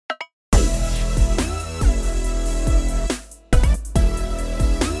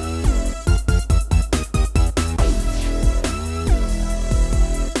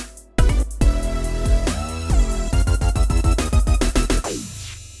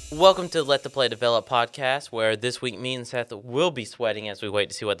Welcome to Let the Play Develop podcast, where this week me and Seth will be sweating as we wait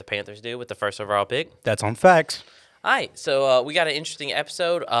to see what the Panthers do with the first overall pick. That's on facts. All right, so we got an interesting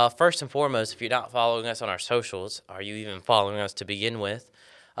episode. First and foremost, if you're not following us on our socials, are you even following us to begin with?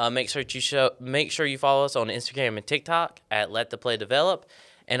 Make sure you follow us on Instagram and TikTok at Let the Play Develop,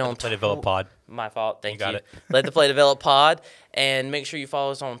 and on Play Develop Pod. My fault. Thank you. Got it. Let the Play Develop Pod, and make sure you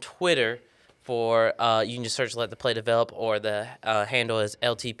follow us on Twitter. For you can just search Let the Play Develop, or the handle is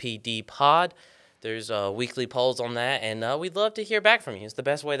LTPD Pod. There's weekly polls on that, and we'd love to hear back from you. It's the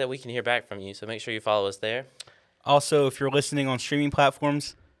best way that we can hear back from you, so make sure you follow us there. Also, if you're listening on streaming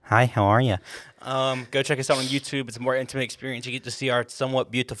platforms, hi, how are you? Go check us out on YouTube. It's a more intimate experience. You get to see our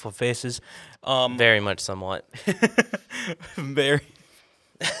somewhat beautiful faces. Very much somewhat. Very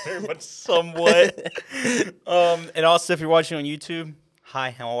much somewhat. And also, if you're watching on YouTube,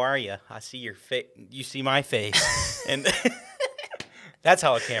 hi, how are you? I see your face. You see my face. And that's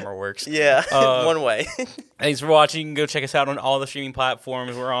how a camera works. Yeah, one way. Thanks for watching. Go check us out on all the streaming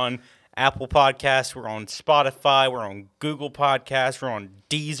platforms. We're on Apple Podcasts. We're on Spotify. We're on Google Podcasts. We're on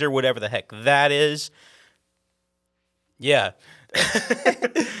Deezer, whatever the heck that is. Yeah. We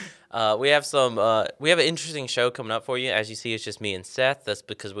have an interesting show coming up for you. As you see, it's just me and Seth. That's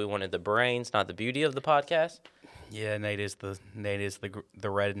because we wanted the brains, not the beauty of the podcast. Yeah, Nate is the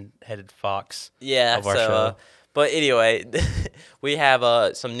red-headed fox. Yeah, of our show. But anyway, we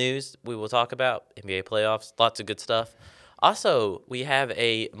have some news we will talk about, NBA playoffs, lots of good stuff. Also, we have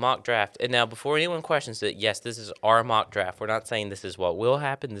a mock draft. And now, before anyone questions it, yes, this is our mock draft. We're not saying this is what will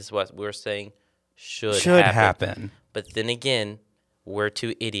happen. This is what we're saying should happen. But then again, we're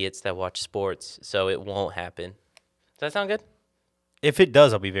two idiots that watch sports, so it won't happen. Does that sound good? If it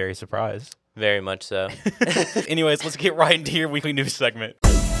does, I'll be very surprised. Very much so. Anyways, let's get right into your weekly news segment.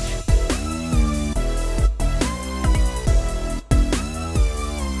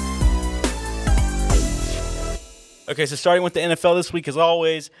 Okay, so starting with the NFL this week, as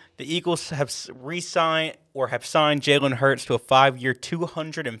always, the Eagles have signed Jalen Hurts to a 5-year,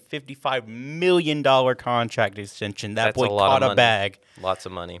 $255 million contract extension. That's boy caught a bag. Lots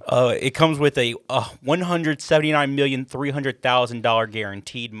of money. It comes with a $179,300,000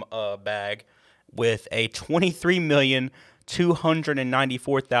 guaranteed bag with a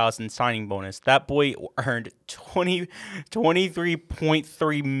 $23,294,000 signing bonus. That boy earned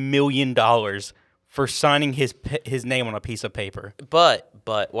 $23.3 million for signing his name on a piece of paper. But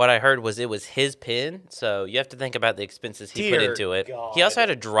what I heard was it was his pen, so you have to think about the expenses he put into it. God. He also had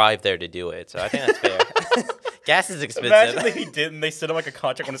to drive there to do it, so I think that's fair. Gas is expensive. Imagine if he didn't. They sent him like a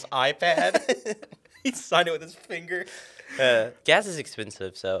contract on his iPad. He signed it with his finger. Gas is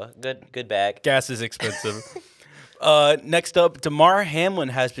expensive, so good bag. Gas is expensive. Next up, Damar Hamlin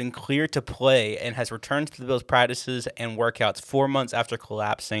has been cleared to play and has returned to the Bills' practices and workouts 4 months after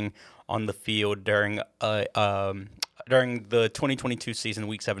collapsing on the field during the 2022 season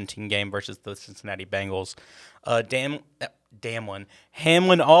Week 17 game versus the Cincinnati Bengals.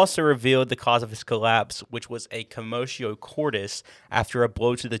 Hamlin also revealed the cause of his collapse, which was a commotio cordis after a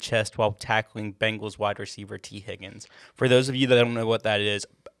blow to the chest while tackling Bengals wide receiver T. Higgins. For those of you that don't know what that is,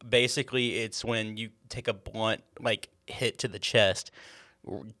 basically it's when you take a blunt hit to the chest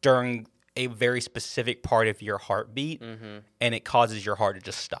during a very specific part of your heartbeat, and it causes your heart to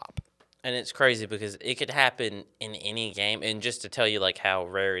just stop. And it's crazy because it could happen in any game. And just to tell you how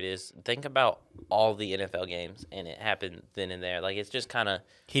rare it is, think about all the NFL games, and it happened then and there. It's just kind of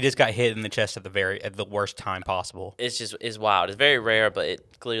he just got hit in the chest at the worst time possible. It's wild. It's very rare, but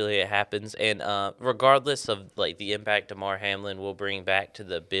it happens. And regardless of the impact Damar Hamlin will bring back to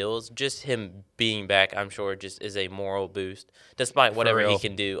the Bills, just him being back, I'm sure, just is a moral boost, despite whatever he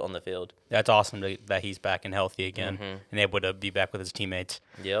can do on the field. That's awesome that he's back and healthy again and able to be back with his teammates.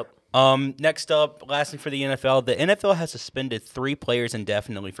 Yep. Next up, lastly for the NFL has suspended 3 players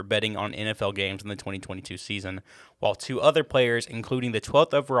indefinitely for betting on NFL games in the 2022 season, while 2 other players, including the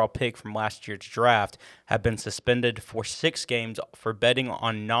 12th overall pick from last year's draft, have been suspended for 6 games for betting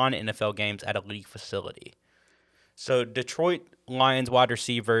on non-NFL games at a league facility. So Detroit Lions wide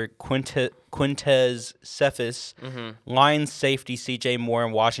receiver Quintez Cephas, Lions safety C.J. Moore,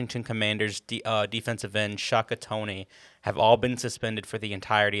 and Washington Commanders defensive end Shaka Toney have all been suspended for the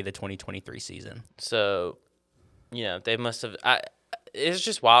entirety of the 2023 season. So, they must have. It's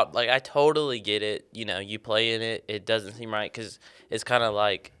just wild. I totally get it. You play in it. It doesn't seem right because it's kind of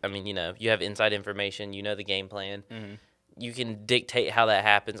you have inside information. You know the game plan. Mm-hmm. You can dictate how that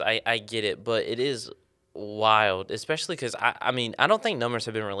happens. I get it, but it is wild, especially because I don't think numbers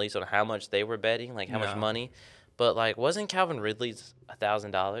have been released on how much they were betting, how much money. But wasn't Calvin Ridley's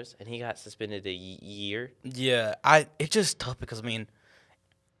 $1,000 and he got suspended a year? Yeah, it's just tough because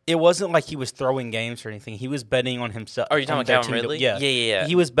It wasn't like he was throwing games or anything. He was betting on himself. Are you talking about their Calvin team Ridley? Yeah. Yeah.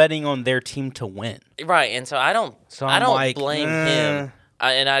 He was betting on their team to win. Right, and so I don't I'm like, blame him.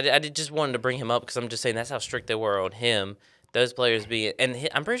 I just wanted to bring him up because I'm just saying that's how strict they were on him. Those players being, and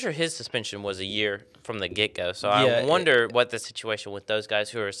I'm pretty sure his suspension was a year from the get-go. So I wonder what the situation with those guys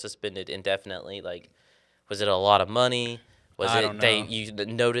who are suspended indefinitely, like, was it a lot of money? Was I it don't know. you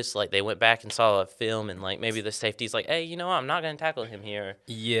noticed, like, they went back and saw a film and, like, maybe the safety's like, hey, you know what, I'm not going to tackle him here.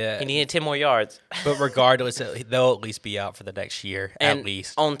 Yeah. He needed 10 more yards. But regardless, they'll at least be out for the next year, And at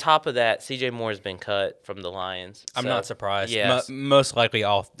least. on top of that, C.J. Moore's been cut from the Lions. I'm not surprised. Yes. Most likely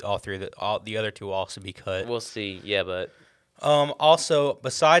all three, the other two will also be cut. We'll see. Yeah, but Also,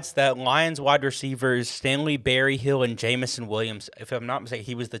 besides that, Lions wide receivers Stanley Berryhill and Jamison Williams, if I'm not mistaken,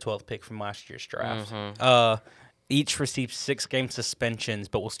 he was the 12th pick from last year's draft. Each received 6-game suspensions,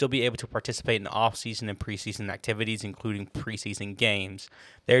 but will still be able to participate in off-season and preseason activities, including preseason games.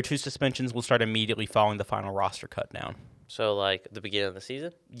 Their 2 suspensions will start immediately following the final roster cut down. so like the beginning of the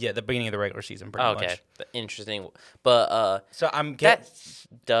season. Yeah, the beginning of the regular season, pretty Okay, much. interesting. But So I'm that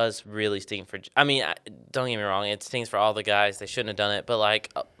does really stink for. I mean, don't get me wrong, it stings for all the guys. They shouldn't have done it, but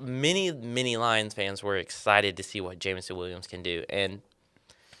like many Lions fans were excited to see what Jamison Williams can do, and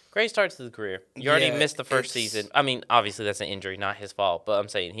great start to the career. You already missed the first season. I mean, obviously that's an injury, not his fault, but I'm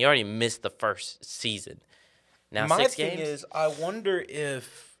saying he already missed the first season. Now My 6 thing games. is, I wonder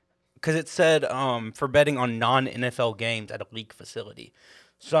if, because it said for betting on non-NFL games at a league facility.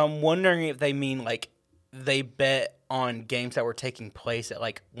 So I'm wondering if they mean like they bet on games that were taking place at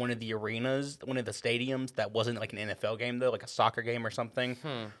like one of the arenas, one of the stadiums that wasn't like an NFL game though, like a soccer game or something,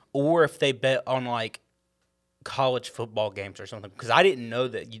 or if they bet on like college football games or something. Because I didn't know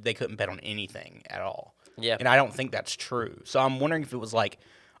that they couldn't bet on anything at all. Yeah. And I don't think that's true. So I'm wondering if it was like,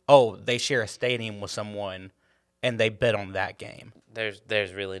 oh, they share a stadium with someone and they bet on that game. There's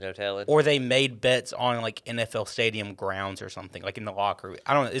really no telling. Or they made bets on like NFL stadium grounds or something, like in the locker room.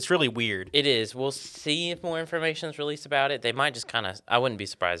 I don't know. It's really weird. It is. We'll see if more information is released about it. They might just kind of. I wouldn't be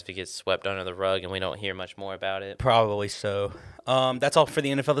surprised if it gets swept under the rug and we don't hear much more about it. Probably so. That's all for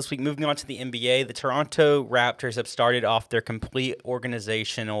the NFL this week. Moving on to the NBA, the Toronto Raptors have started off their complete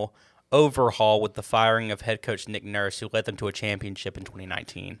organizational overhaul with the firing of head coach Nick Nurse, who led them to a championship in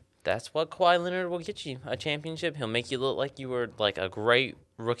 2019. That's what Kawhi Leonard will get you, a championship. He'll make you look like you were like a great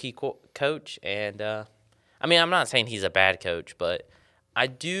rookie coach. And I mean, I'm not saying he's a bad coach, but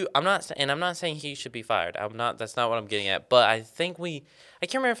I'm not saying he should be fired. That's not what I'm getting at. But I think I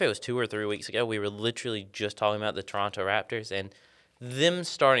can't remember if it was 2 or 3 weeks ago. We were literally just talking about the Toronto Raptors and them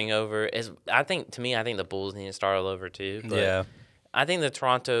starting over. I think the Bulls need to start all over too. But Yeah. I think the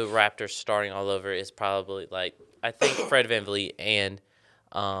Toronto Raptors starting all over is probably like, I think Fred VanVleet and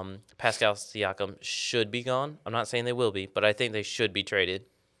Pascal Siakam should be gone. I'm not saying they will be, but I think they should be traded.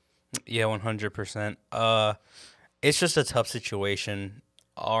 Yeah, 100%. It's just a tough situation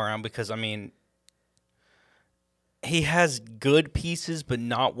all around because, I mean, he has good pieces, but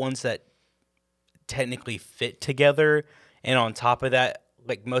not ones that technically fit together. And on top of that,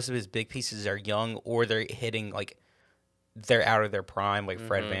 like most of his big pieces are young or they're hitting like they're out of their prime, like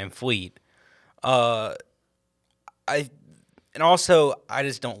Fred VanVleet. I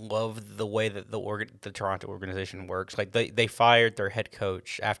just don't love the way that the Toronto organization works. Like they fired their head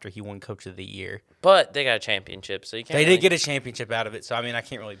coach after he won Coach of the Year. But they got a championship, so you can't. They did get a championship out of it, so I mean I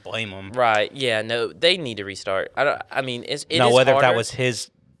can't really blame them. Right? Yeah. No, they need to restart. I mean, it now is whether harder. that was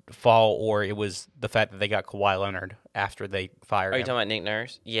his fault or it was the fact that they got Kawhi Leonard after they fired Are you him. talking about Nick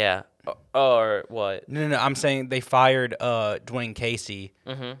Nurse? Yeah. Or what? No. I'm saying they fired Dwayne Casey,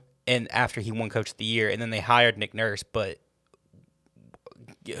 and after he won Coach of the Year, and then they hired Nick Nurse. But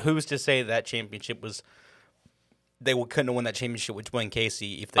who's to say that championship was? They couldn't have won that championship with Dwayne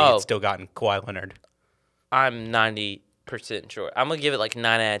Casey if they had still gotten Kawhi Leonard. I'm 90% sure. I'm gonna give it like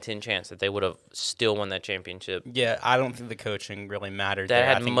 9 out of 10 chance that they would have still won that championship. Yeah, I don't think the coaching really mattered. That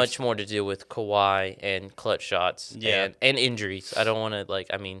there. had much more to do with Kawhi and clutch shots and injuries. I don't want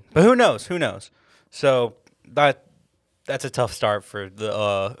to But who knows? Who knows? So that's a tough start for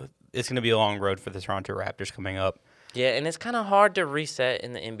the. It's going to be a long road for the Toronto Raptors coming up. Yeah, and it's kind of hard to reset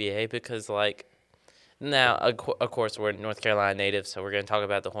in the NBA because now, of course, we're North Carolina natives, so we're going to talk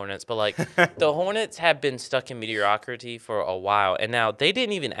about the Hornets. But, the Hornets have been stuck in mediocrity for a while. And now they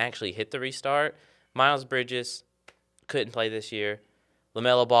didn't even actually hit the restart. Miles Bridges couldn't play this year.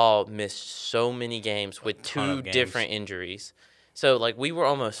 LaMelo Ball missed so many games with 2 different injuries. So, we were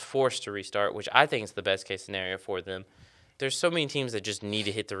almost forced to restart, which I think is the best-case scenario for them. There's so many teams that just need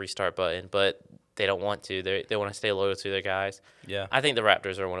to hit the restart button, but they don't want to. They want to stay loyal to their guys. Yeah. I think the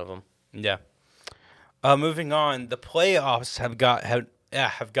Raptors are one of them. Yeah. Moving on, the playoffs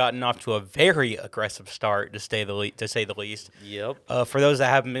have gotten off to a very aggressive start, to say the least. Yep. For those that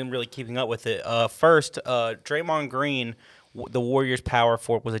haven't been really keeping up with it, first, Draymond Green, the Warriors' power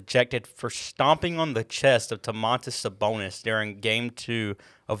forward, was ejected for stomping on the chest of Domantas Sabonis during Game 2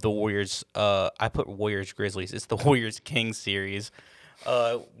 of the Warriors. I put Warriors Grizzlies. It's the Warriors Kings series,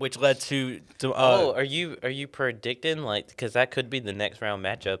 which led to. Are you predicting, like, because that could be the next round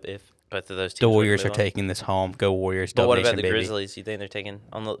matchup if both of those teams the were to Warriors are move on. taking this home. Go Warriors! But Dub what Nation, about the baby. Grizzlies? You think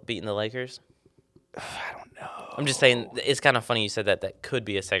they're beating the Lakers? I don't know. I'm just saying it's kind of funny you said that. That could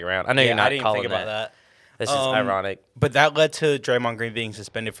be a second round. I know you're not I didn't calling think about that. That's just ironic. But that led to Draymond Green being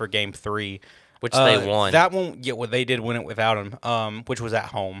suspended for Game 3. Which they won. That one, yeah, well, they did win it without him, which was at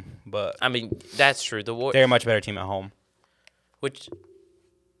home. But I mean, that's true. they're a much better team at home. Which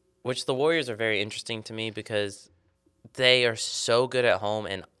the Warriors are very interesting to me because they are so good at home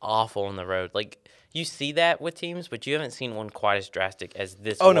and awful on the road. Like, you see that with teams, but you haven't seen one quite as drastic as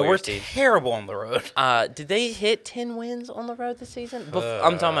this Warriors team. We're terrible on the road. Did they hit 10 wins on the road this season?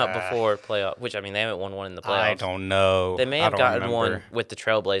 I'm talking about before playoff, which, I mean, they haven't won one in the playoffs. I don't know. They may have gotten one with the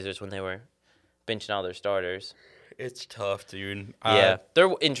Trailblazers when they were benching all their starters. It's tough, dude. Yeah,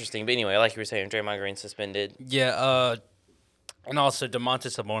 they're interesting. But anyway, like you were saying, Draymond Green suspended. Yeah, and also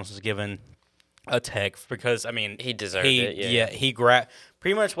Domantas Sabonis was given a tech because, I mean, he deserved it. Yeah, he grabbed.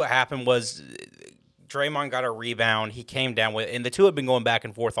 Pretty much what happened was Draymond got a rebound. He came down with, and the two had been going back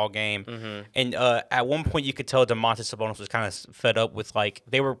and forth all game. Mm-hmm. And at one point, you could tell Domantas Sabonis was kind of fed up with, like,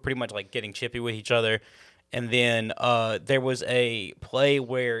 they were pretty much like getting chippy with each other. And then there was a play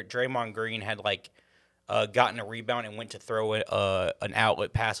where Draymond Green had gotten a rebound and went to throw it an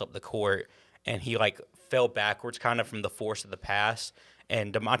outlet pass up the court, and he fell backwards kind of from the force of the pass.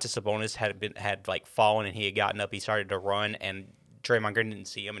 And Domantas Sabonis had fallen, and he had gotten up. He started to run, and Draymond Green didn't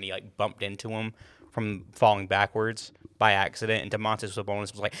see him, and he bumped into him from falling backwards by accident. And Domantas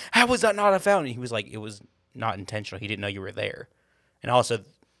Sabonis was like, "How was that not a foul?" And he was like, "It was not intentional. He didn't know you were there." And also,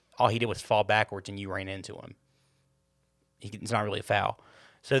 all he did was fall backwards, and you ran into him. It's not really a foul.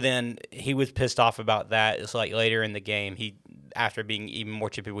 So then he was pissed off about that. It's later in the game, after being even more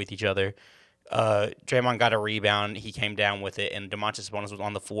chippy with each other, Draymond got a rebound. He came down with it, and Domantas Sabonis was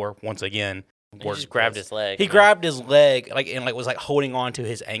on the floor once again. He just grabbed his leg. He grabbed his leg, and was holding on to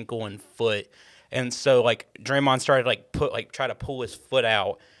his ankle and foot. And so Draymond started try to pull his foot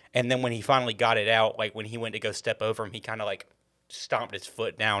out, and then when he finally got it out, when he went to go step over him, he kind of stomped his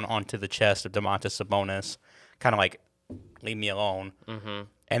foot down onto the chest of Domantas Sabonis, kind of leave me alone. Mm-hmm.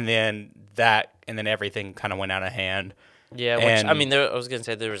 And then everything kind of went out of hand. Yeah, which, I mean, I was going to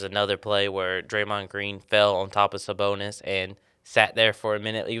say there was another play where Draymond Green fell on top of Sabonis and sat there for a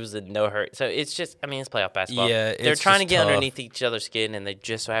minute. He was in no hurry. So it's just, I mean, it's playoff basketball. Yeah, they're trying to get tough. underneath each other's skin, and they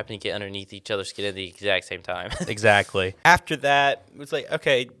just so happen to get underneath each other's skin at the exact same time. Exactly. After that, it was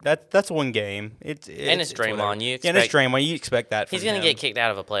okay, that's one game. It's Draymond. And it's Draymond. You expect that from he's going to get kicked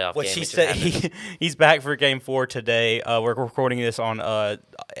out of a playoff What game. she said, he's back for Game 4 today. We're recording this on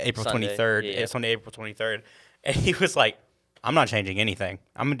April Sunday. 23rd. Yeah. It's on April 23rd. And he was like, "I'm not changing anything.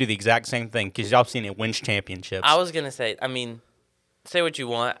 I'm going to do the exact same thing because y'all seen it wins championships." I was going to say, I mean, say what you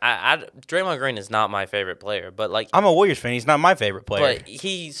want. Draymond Green is not my favorite player, but I'm a Warriors fan. He's not my favorite player. But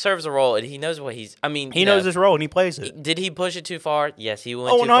he serves a role, and he knows what he's. I mean, he knows his role, and he plays it. Did he push it too far? Yes, he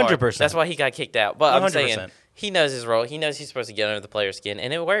went too far. 100%. That's why he got kicked out. But 100%. I'm saying he knows his role. He knows he's supposed to get under the player's skin,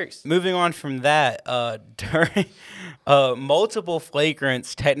 and it works. Moving on from that, during multiple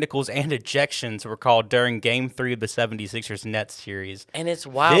flagrants, technicals, and ejections were called during Game 3 of the 76ers Nets series. And it's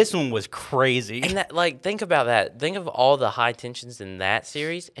wild. This one was crazy. And that, think about that. Think of all the high tensions in that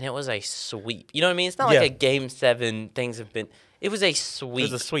series, and it was a sweep. You know what I mean? It's not like a Game 7 things have been. It was a sweep.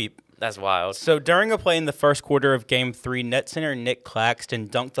 It was a sweep. That's wild. So during a play in the first quarter of Game 3, Net center Nick Claxton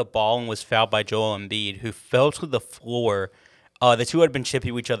dunked the ball and was fouled by Joel Embiid, who fell to the floor. The two had been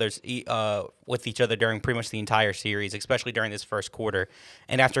chippy with each other during pretty much the entire series, especially during this first quarter.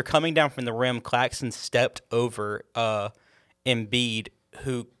 And after coming down from the rim, Claxton stepped over Embiid,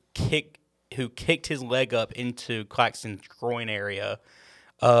 who kicked his leg up into Claxton's groin area.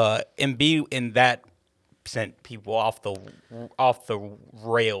 Embiid in that sent people off the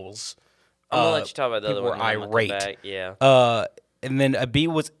rails. I'm gonna let you talk about the other people one. were irate. Back. Yeah. And then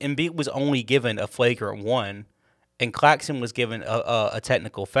Embiid was only given a flagrant one, and Claxton was given a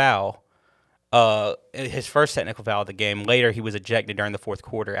technical foul. His first technical foul of the game. Later, he was ejected during the fourth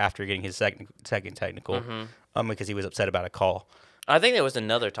quarter after getting his second technical, because he was upset about a call. I think there was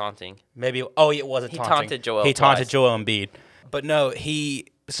another taunting. Maybe. Oh, it wasn't taunting. Taunted Joel. He taunted Joel Embiid. But no,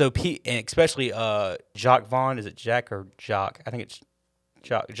 and especially Jacques Vaughn. Is it Jack or Jacques? I think it's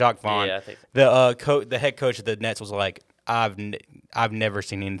Jacques Vaughn. Yeah, I think so. The head coach of the Nets was like, I've never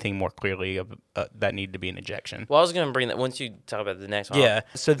seen anything more clearly of that needed to be an ejection. Well, I was going to bring that once you talk about the next one. Yeah.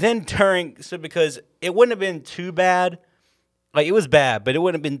 So then because it wouldn't have been too bad, like it was bad, but it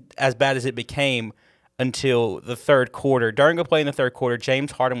wouldn't have been as bad as it became until the third quarter. During a play in the third quarter,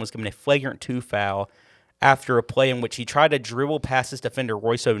 James Harden was given a flagrant 2 foul after a play in which he tried to dribble past his defender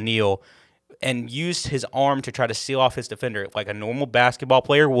Royce O'Neal and used his arm to try to seal off his defender like a normal basketball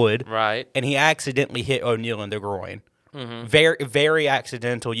player would. Right. And he accidentally hit O'Neal in the groin. Very, very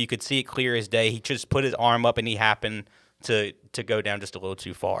accidental. You could see it clear as day. He just put his arm up and he happened to go down just a little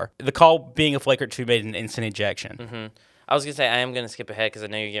too far. The call being a flagrant 2 made an instant ejection. I was going to say I am going to skip ahead because I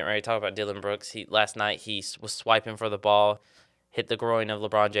know you're getting ready to talk about Dillon Brooks. Last night he was swiping for the ball, hit the groin of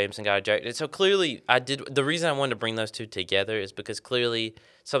LeBron James and got ejected. So clearly the reason I wanted to bring those two together is because clearly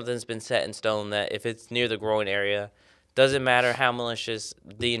something's been set in stone that if it's near the groin area, doesn't matter how malicious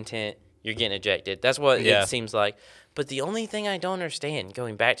the intent, you're getting ejected. That's what it seems like. But the only thing I don't understand,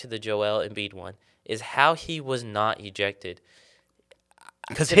 going back to the Joel Embiid one, is how he was not ejected.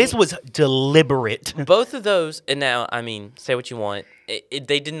 Because his was deliberate. Both of those, and now, I mean, say what you want,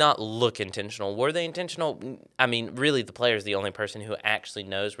 they did not look intentional. Were they intentional? I mean, really, the player is the only person who actually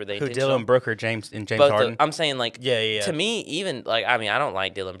knows were they intentional. Dillon Brooks or James Both Harden? I'm saying, like, Yeah. to me, even, like, I mean, I don't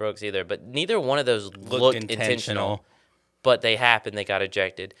like Dillon Brooks either, but neither one of those looked intentional. But they happened, they got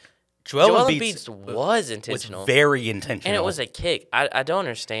ejected. Joel Embiid's was intentional. Was very intentional. And it was a kick. I don't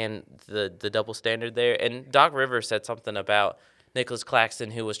understand the double standard there. And Doc Rivers said something about Nicholas Claxton,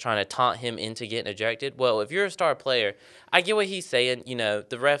 who was trying to taunt him into getting ejected. Well, if you're a star player, I get what he's saying. You know,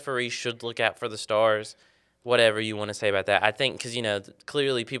 the referee should look out for the stars, whatever you want to say about that. I think because, you know,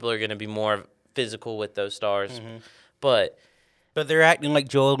 clearly people are going to be more physical with those stars. But they're acting like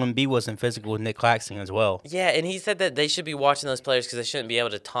Joel Embiid wasn't physical with Nick Claxton as well. Yeah, and he said that they should be watching those players because they shouldn't be able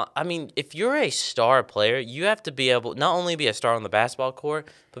to taunt. I mean, if you're a star player, you have to be able not only be a star on the basketball court,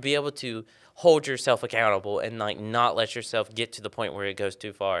 but be able to hold yourself accountable and like not let yourself get to the point where it goes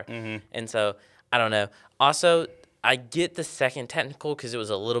too far. And so I don't know. Also, I get the second technical because it was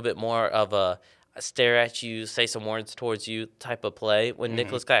a little bit more of a stare at you, say some words towards you type of play. When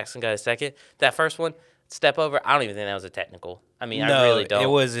Nicholas Claxton got a second, that first one. Step over, I don't even think that was a technical. I mean, I really don't. It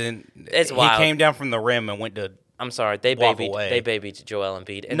wasn't. It's wild. He came down from the rim and went to. I'm sorry, they babied Joel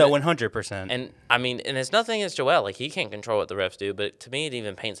Embiid. And 100%. And I mean, and it's nothing against Joel. Like he can't control what the refs do, but to me, it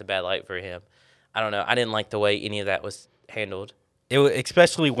even paints a bad light for him. I don't know. I didn't like the way any of that was handled.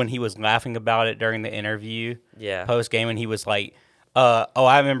 Especially when he was laughing about it during the interview. Yeah. Post game, and he was like, I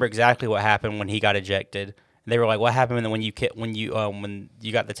remember exactly what happened when he got ejected." And they were like, "What happened when you got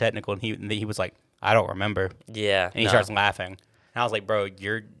the technical?" And he was like, "I don't remember." Yeah. And he starts laughing. And I was like, "Bro,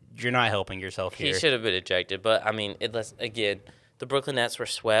 you're not helping yourself here." He should have been ejected, but I mean, again, the Brooklyn Nets were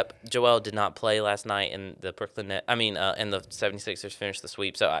swept. Joel did not play last night, and the and the 76ers finished the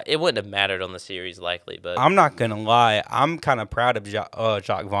sweep, so it wouldn't have mattered on the series likely. But I'm not gonna lie, I'm kind of proud of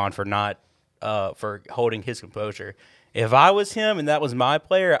Jacques Vaughn for not for holding his composure. If I was him and that was my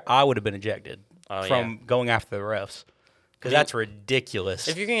player, I would have been ejected from going after the refs. Because that's ridiculous.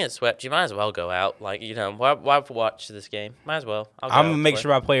 If you're going to get swept, you might as well go out. Like, you know, why watch this game? Might as well. I'm going to make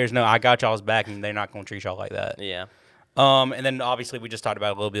sure my players know I got y'all's back and they're not going to treat y'all like that. Yeah. And then, obviously, we just talked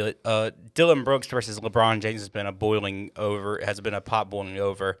about it a little bit. Dillon Brooks versus LeBron James has been a pot boiling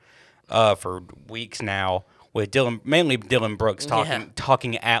over for weeks now, with mainly Dillon Brooks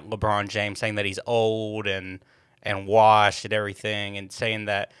talking at LeBron James, saying that he's old and washed and everything, and saying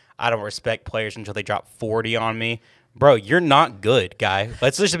that I don't respect players until they drop 40 on me. Bro, you're not good, guy.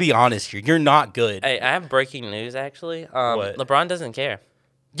 Let's just be honest here. You're not good. Hey, I have breaking news, actually. What? LeBron doesn't care.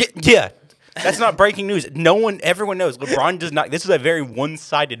 Yeah. That's not breaking news. Everyone knows. LeBron does not. This is a very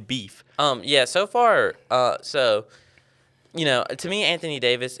one-sided beef. Yeah, so far, you know, to me, Anthony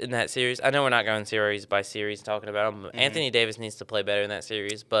Davis in that series, I know we're not going series by series talking about him, but Anthony Davis needs to play better in that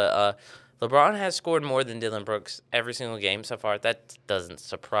series, but LeBron has scored more than Dillon Brooks every single game so far. That doesn't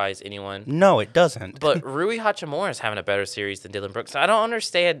surprise anyone. No, it doesn't. But Rui Hachimura is having a better series than Dillon Brooks. I don't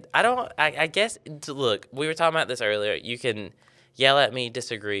understand. I guess, look, we were talking about this earlier. You can yell at me,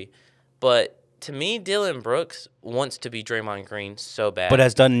 disagree. But to me, Dillon Brooks wants to be Draymond Green so bad. But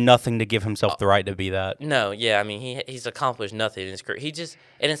has done nothing to give himself the right to be that. No, yeah. I mean, he's accomplished nothing in his career.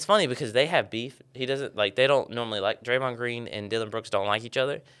 And it's funny because they have beef. They don't normally like Draymond Green and Dillon Brooks don't like each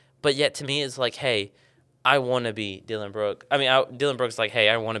other. But yet, to me, it's like, hey, I want to be Dillon Brooks. I mean, Dillon Brooks is like, hey,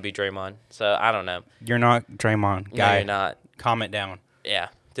 I want to be Draymond. So, I don't know. You're not Draymond, guy. No, you're not. Calm it down. Yeah.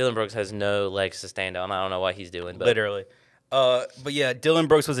 Dillon Brooks has no legs to stand on. I don't know what he's doing. But. Literally. But yeah, Dillon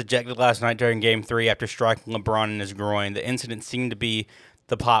Brooks was ejected last night during Game 3 after striking LeBron in his groin. The incident seemed to be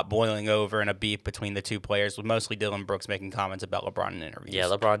the pot boiling over and a beef between the two players, with mostly Dillon Brooks making comments about LeBron in interviews. Yeah,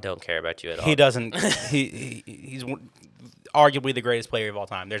 LeBron don't care about you at all. He doesn't. He's arguably the greatest player of all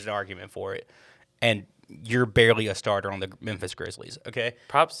time. There's an argument for it. And you're barely a starter on the Memphis Grizzlies, okay?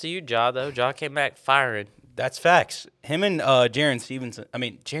 Props to you, Ja, though. Ja came back firing. That's facts. Him and Jaren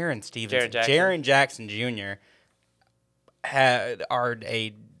Jackson Jr. Are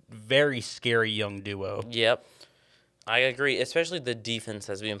a very scary young duo. Yep. I agree, especially the defense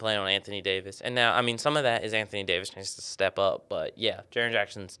has been playing on Anthony Davis. And now, I mean, some of that is Anthony Davis needs to step up. But, yeah, Jaren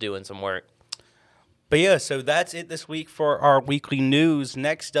Jackson's doing some work. But, yeah, so that's it this week for our weekly news.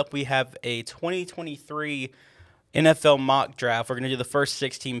 Next up, we have a 2023 NFL mock draft. We're going to do the first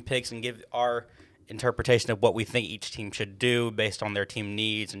 16 picks and give our interpretation of what we think each team should do based on their team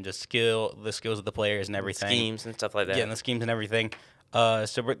needs and just the skills of the players and everything. Schemes and stuff like that. Yeah, and the schemes and everything.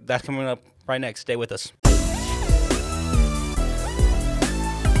 So that's coming up right next. Stay with us.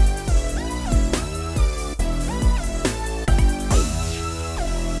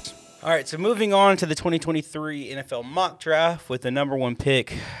 All right, so moving on to the 2023 NFL mock draft with the number 1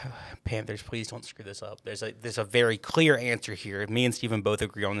 pick. Panthers, please don't screw this up. There's a very clear answer here. Me and Steven both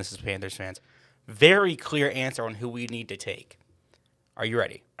agree on this as Panthers fans. Very clear answer on who we need to take. Are you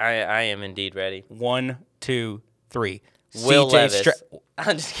ready? I am indeed ready. 1, 2, 3. Will Levis.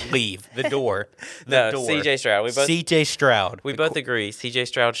 I'm just kidding. Leave the door. C.J. Stroud. C.J. Stroud. We both agree. C.J.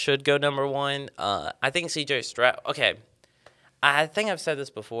 Stroud should go number 1. I think C.J. Stroud. Okay, I think I've said this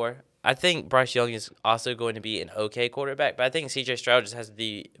before. I think Bryce Young is also going to be an okay quarterback, but I think C.J. Stroud just has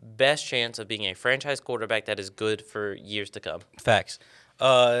the best chance of being a franchise quarterback that is good for years to come. Facts.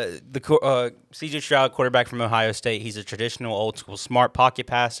 C.J. Stroud, quarterback from Ohio State, he's a traditional, old-school, smart pocket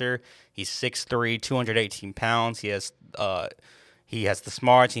passer. He's 6'3", 218 pounds. He has the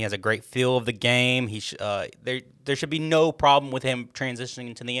smarts. He has a great feel of the game. There should be no problem with him transitioning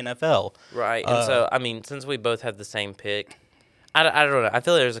into the NFL. Right, and so, I mean, since we both have the same pick, I don't know. I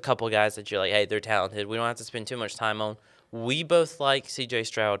feel like there's a couple guys that you're like, hey, they're talented. We don't have to spend too much time on. We both like C.J.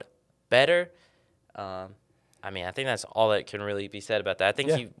 Stroud better. I mean, I think that's all that can really be said about that.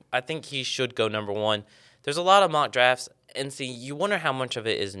 I think he should go number 1. There's a lot of mock drafts, and see, you wonder how much of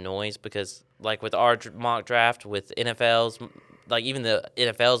it is noise because, like with our mock draft, with NFL's, like even the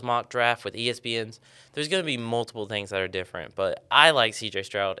NFL's mock draft with ESPN's, there's going to be multiple things that are different. But I like C.J.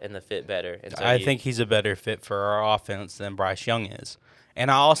 Stroud and the fit better. And so I think he's a better fit for our offense than Bryce Young is,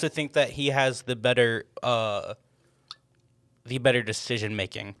 and I also think that he has the better decision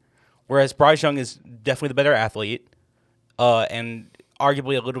making. Whereas Bryce Young is definitely the better athlete, and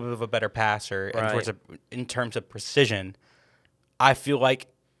arguably a little bit of a better passer. Right. And in terms of precision, I feel like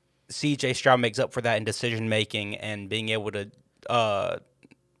C.J. Stroud makes up for that in decision making and being able to.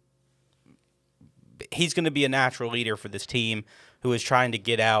 He's going to be a natural leader for this team who is trying to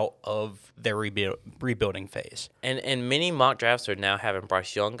get out of their rebuilding phase. And many mock drafts are now having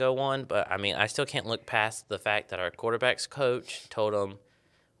Bryce Young go 1, but I mean, I still can't look past the fact that our quarterback's coach told him,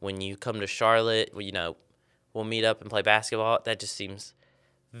 when you come to Charlotte, we'll meet up and play basketball. That just seems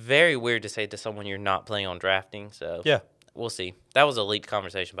very weird to say to someone you're not planning on drafting. So yeah, we'll see. That was a leaked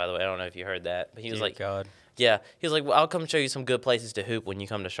conversation, by the way. I don't know if you heard that, but he was like, God. Yeah, he was like, well, I'll come show you some good places to hoop when you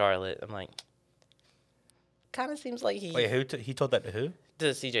come to Charlotte. I'm like, kind of seems like he. Wait, he told that to who?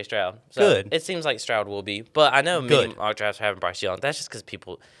 To C.J. Stroud. So Good. It seems like Stroud will be, but I know many mock drafts are having Bryce Young. That's just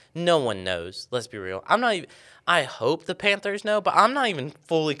because no one knows. Let's be real. I hope the Panthers know, but I'm not even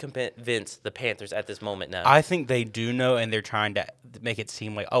fully convinced the Panthers at this moment know. I think they do know, and they're trying to make it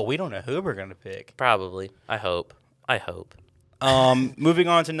seem like, we don't know who we're going to pick. Probably. I hope. Moving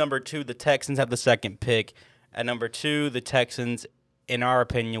on to number 2, the Texans have the second pick. At number 2, the Texans, in our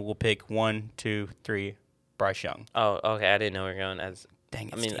opinion, will pick 1, 2, 3, Bryce Young. Oh, okay. I didn't know we were going as. Dang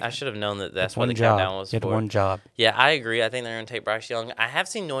it, I mean, Steven. I should have known that's what the countdown was for. You had one job. Yeah, I agree. I think they're going to take Bryce Young. I have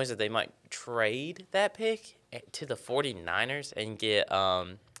seen noise that they might trade that pick to the 49ers and get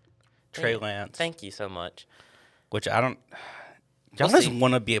Trey Lance. Thank you so much. Which I don't. Y'all just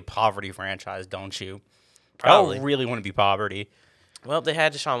want to be a poverty franchise, don't you? Probably. Y'all really want to be poverty. Well, they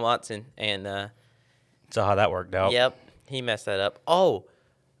had Deshaun Watson, and so how that worked out. Yep, he messed that up. Oh,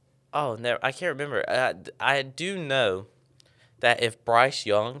 no, I can't remember. I do know that if Bryce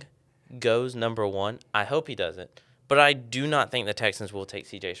Young goes number 1, I hope he doesn't. But I do not think the Texans will take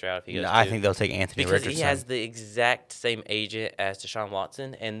C.J. Stroud if he goes. No, I think they'll take Anthony Richardson. Because he has the exact same agent as Deshaun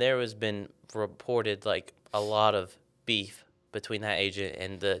Watson, and there has been reported like a lot of beef between that agent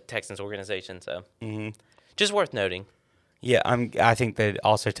and the Texans organization. So, just worth noting. Yeah, I think they'd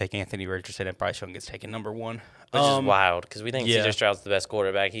also take Anthony Richardson and Bryce Young gets taken number 1. Which is wild because we think C.J. Stroud's the best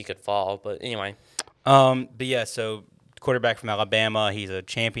quarterback. He could fall, but anyway. But yeah, so quarterback from Alabama. He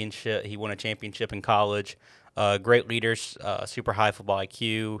won a championship in college. Great leader, super high football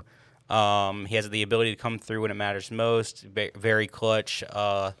IQ. He has the ability to come through when it matters most. Very clutch.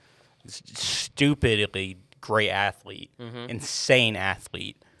 Stupidly great athlete. Insane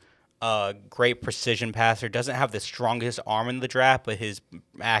athlete. Great precision passer. Doesn't have the strongest arm in the draft, but his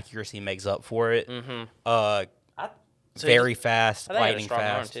accuracy makes up for it. Very fast, I think he had a lightning strong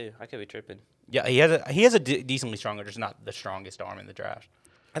arm fast. too. I could be tripping. Yeah, he has a decently stronger, just not the strongest arm in the draft.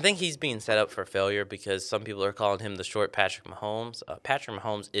 I think he's being set up for failure because some people are calling him the short Patrick Mahomes. Patrick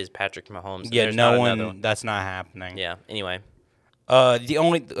Mahomes is Patrick Mahomes. Yeah, no one. That's not happening. Yeah. Anyway.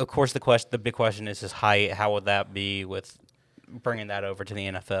 The big question is his height. How would that be with bringing that over to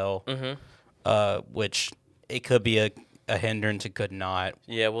the NFL? Which it could be a hindrance. It could not.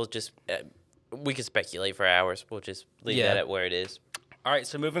 Yeah, we'll just we could speculate for hours. We'll just leave that at where it is. All right.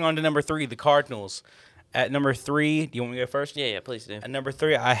 So moving on to number 3, the Cardinals. At number 3, do you want me to go first? Yeah, please do. At number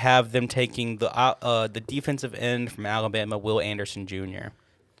 3, I have them taking the defensive end from Alabama, Will Anderson Jr.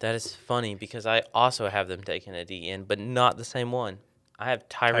 That is funny because I also have them taking a D end, but not the same one. I have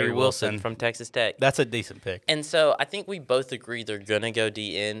Tyree Wilson from Texas Tech. That's a decent pick. And so I think we both agree they're going to go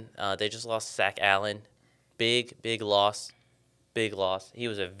D end. They just lost Zach Allen. Big loss. Big loss. He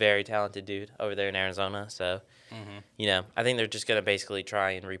was a very talented dude over there in Arizona. So, I think they're just going to basically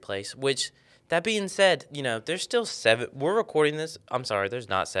try and replace, which... That being said, there's still 7. We're recording this. I'm sorry, there's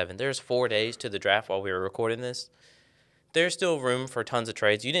not 7. There's 4 days to the draft while we were recording this. There's still room for tons of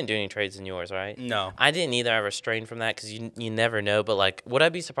trades. You didn't do any trades in yours, right? No. I didn't either. I restrained from that because you never know. But, would I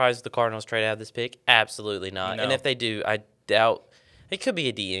be surprised if the Cardinals trade out of this pick? Absolutely not. No. And if they do, I doubt it could be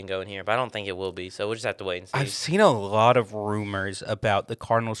a DN going here, but I don't think it will be. So we'll just have to wait and see. I've seen a lot of rumors about the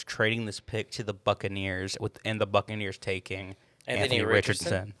Cardinals trading this pick to the Buccaneers and the Buccaneers taking Anthony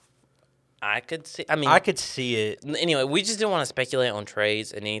Richardson. I could see. I could see it. Anyway, we just didn't want to speculate on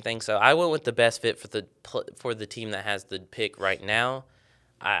trades and anything, so I went with the best fit for the team that has the pick right now.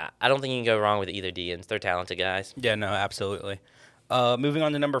 I don't think you can go wrong with either DNs. They're talented guys. Yeah, no, absolutely. Moving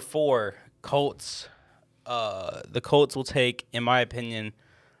on to number 4, Colts. The Colts will take, in my opinion,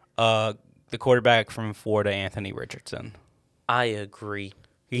 the quarterback from Florida, Anthony Richardson. I agree.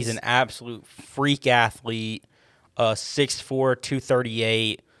 He's an absolute freak athlete. 6'4",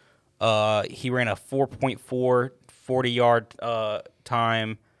 238. He ran a 4.4 40-yard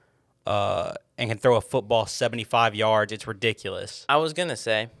time and can throw a football 75 yards. It's ridiculous. I was going to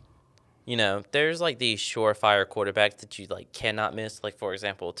say, there's these surefire quarterbacks that you cannot miss. For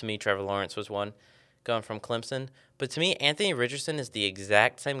example, to me, Trevor Lawrence was one going from Clemson. But to me, Anthony Richardson is the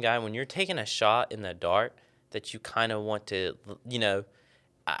exact same guy. When you're taking a shot in the dark that you kind of want to,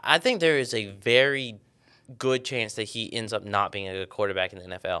 I think there is a very good chance that he ends up not being a good quarterback in the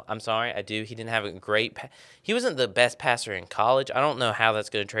NFL. I'm sorry, I do. He didn't have a great he wasn't the best passer in college. I don't know how that's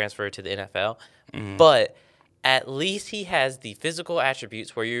going to transfer to the NFL. But at least he has the physical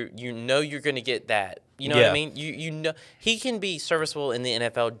attributes where you're going to get that. You know what I mean? You know he can be serviceable in the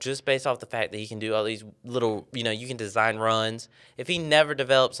NFL just based off the fact that he can do all these little, you can design runs. If he never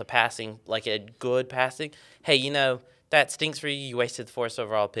develops a passing, a good passing, hey, that stinks for you. You wasted the 4th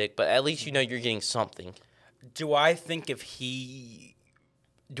overall pick, but at least you're getting something. Do I think in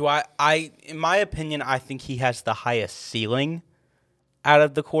my opinion, I think he has the highest ceiling out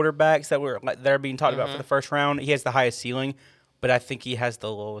of the quarterbacks that are being talked about for the first round. He has the highest ceiling, but I think he has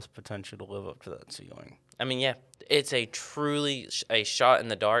the lowest potential to live up to that ceiling. I mean, yeah, it's a truly a shot in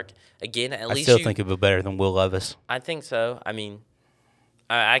the dark. Again, at least I still think he'll be better than Will Levis. I think so. I mean,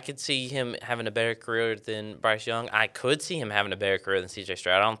 I could see him having a better career than Bryce Young. I could see him having a better career than C.J.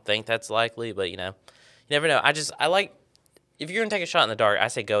 Stroud. I don't think that's likely, but, you never know. I like if you're gonna take a shot in the dark, I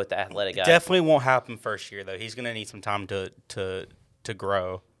say go with the athletic guy. Definitely won't happen first year though. He's gonna need some time to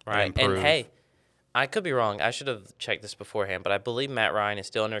grow. Right. And hey, I could be wrong. I should have checked this beforehand, but I believe Matt Ryan is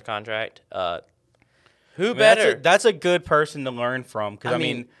still under contract. Who better? That's a good person to learn from because I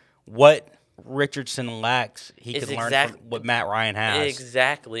mean, what Richardson lacks, he could learn from what Matt Ryan has.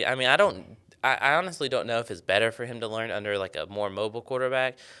 Exactly. I mean, I honestly don't know if it's better for him to learn under a more mobile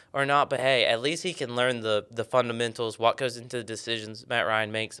quarterback or not, but hey, at least he can learn the fundamentals, what goes into the decisions Matt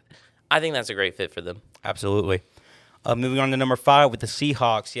Ryan makes. I think that's a great fit for them. Absolutely. Moving on to number 5 with the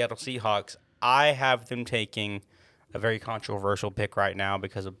Seattle Seahawks. I have them taking a very controversial pick right now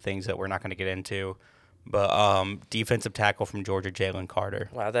because of things that we're not going to get into, but defensive tackle from Georgia, Jalen Carter.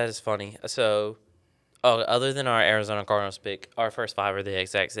 Wow, that is funny. So... other than our Arizona Cardinals pick, our first 5 are the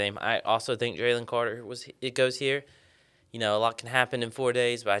exact same. I also think Jalen Carter goes here. A lot can happen in 4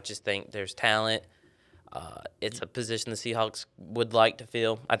 days, but I just think there's talent. It's a position the Seahawks would like to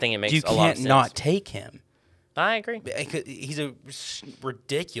fill. I think it makes a lot of sense. You can't not take him. I agree. He's a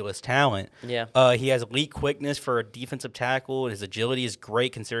ridiculous talent. Yeah. He has elite quickness for a defensive tackle. His agility is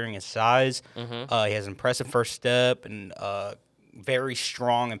great considering his size. Mm-hmm. He has impressive first step and very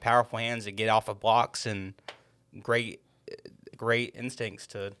strong and powerful hands to get off of blocks and great instincts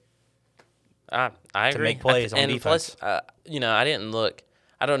to I agree. make plays on and defense. plus, I didn't look.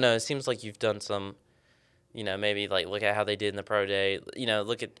 I don't know. It seems like you've done some. Maybe like look at how they did in the pro day.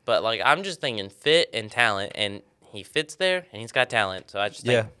 But like I'm just thinking fit and talent, and he fits there, and he's got talent. So I just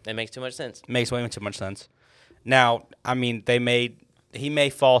think it makes too much sense. Makes way too much sense. Now, I mean, he may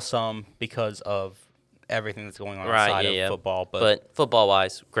fall some because of everything that's going on outside of football, but football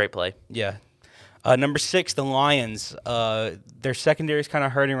wise, great play. Yeah. Number 6, the Lions. Their secondary is kind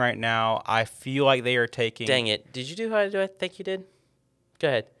of hurting right now. I feel like they are taking. Dang it! Did you do who I think you did? Go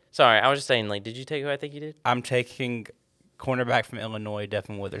ahead. Sorry, I was just saying. Like, did you take who I think you did? I'm taking cornerback from Illinois,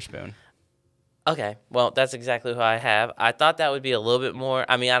 Devin Witherspoon. Okay, well, that's exactly who I have. I thought that would be a little bit more.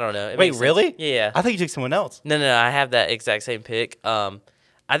 I mean, I don't know. It Wait, makes sense. really? Yeah. I thought you took someone else. No, I have that exact same pick.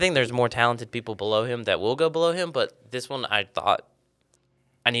 I think there's more talented people below him that will go below him, but this one I thought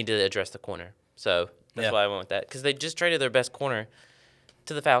I need to address the corner. So that's why I went with that. Because they just traded their best corner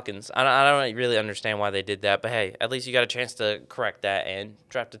to the Falcons. I don't really understand why they did that, but hey, at least you got a chance to correct that and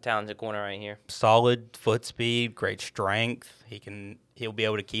draft a talented corner right here. Solid foot speed, great strength. He'll be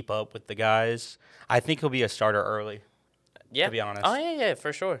able to keep up with the guys. I think he'll be a starter early. Yeah. To be honest. Oh yeah,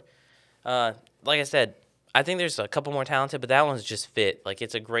 for sure. Like I said, I think there's a couple more talented, but that one's just fit. Like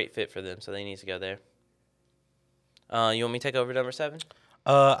it's a great fit for them, so they need to go there. You want me to take over number 7?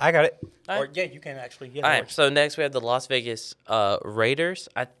 I got it. All Or right. yeah, you can actually. Yeah. All right, so next we have the Las Vegas Raiders.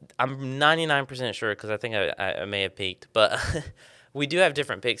 I'm 99% sure because I think I may have peeked, but we do have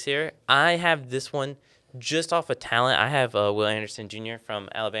different picks here. I have this one just off of talent. I have Will Anderson Jr. from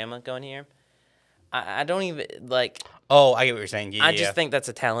Alabama going here. I don't even like. Oh, I get what you're saying. Yeah, I just think that's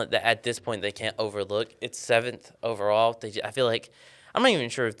a talent that at this point they can't overlook. It's 7th overall. I feel like I'm not even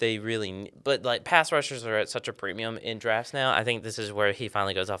sure if they really, but like pass rushers are at such a premium in drafts now. I think this is where he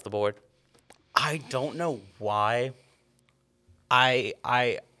finally goes off the board. I don't know why. I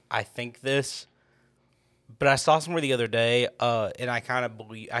think this, but I saw somewhere the other day, and I kind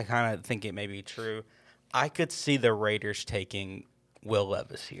of think it may be true. I could see the Raiders taking Will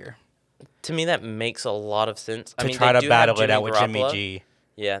Levis here To me, that makes a lot of sense. to I mean, try they to do battle have it out with Jimmy Garoppolo. G.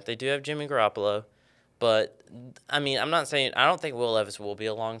 Yeah, they do have Jimmy Garoppolo, but I mean, I'm not saying I don't think Will Levis will be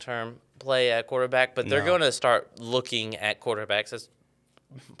a long-term play at quarterback, but they're No. going to start looking at quarterbacks as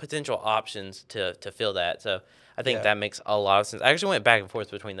potential options to fill that. So I think that makes a lot of sense. I actually went back and forth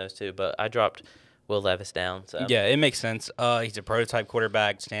between those two, but I dropped Will Levis down. So Yeah, it makes sense. He's a prototype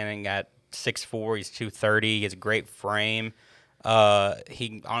quarterback standing at 6'4". He's 230. He has a great frame.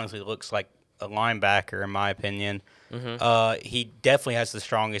 He honestly looks like a linebacker, in my opinion. Mm-hmm. He definitely has the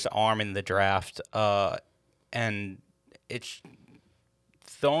strongest arm in the draft. And it's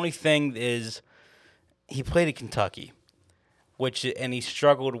the only thing is he played at Kentucky, and he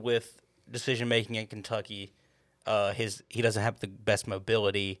struggled with decision making in Kentucky. He doesn't have the best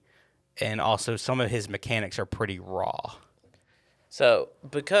mobility, and also some of his mechanics are pretty raw. So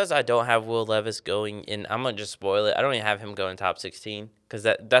because I don't have Will Levis going in, I'm gonna just spoil it. I don't even have him going top 16 because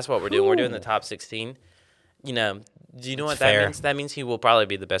that's what we're doing. We're doing the top 16. Do you know what that fair. means? That means he will probably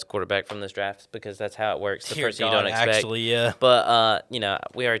be the best quarterback from this draft because that's how it works. The Dear person you God, don't expect. actually, yeah. But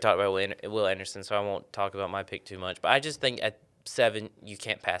we already talked about Will Anderson, so I won't talk about my pick too much. But I just think at 7 you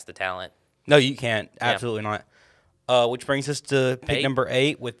can't pass the talent. No, you can't. Absolutely not. Which brings us to pick 8. number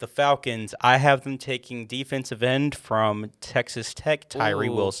 8 with the Falcons. I have them taking defensive end from Texas Tech, Tyree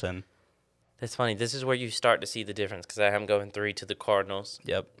Ooh. Wilson. That's funny. This is where you start to see the difference because I am going 3 to the Cardinals.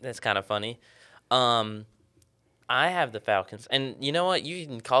 Yep. That's kind of funny. I have the Falcons. And you know what? You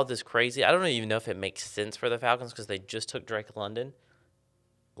can call this crazy. I don't even know if it makes sense for the Falcons because they just took Drake London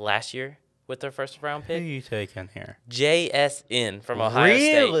last year with their first-round Who are pick. you taking here? JSN from Ohio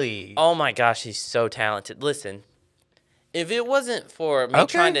State. Really? Oh, my gosh. He's so talented. Listen, if it wasn't for me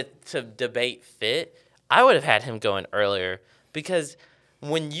trying to debate fit, I would have had him going earlier because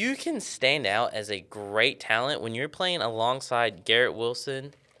when you can stand out as a great talent, when you're playing alongside Garrett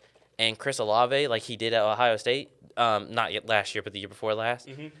Wilson and Chris Olave like he did at Ohio State, not yet last year, but the year before last,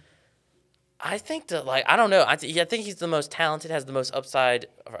 I think that, I don't know. I think he's the most talented, has the most upside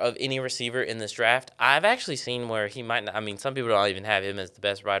of any receiver in this draft. I've actually seen where he might not. I mean, some people don't even have him as the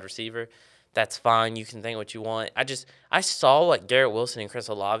best wide receiver. That's fine. You can think what you want. I saw what Garrett Wilson and Chris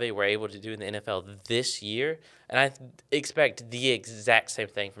Olave were able to do in the NFL this year, and I expect the exact same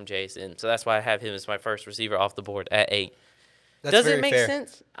thing from Jason. So that's why I have him as my first receiver off the board at 8. That's Does it very make fair.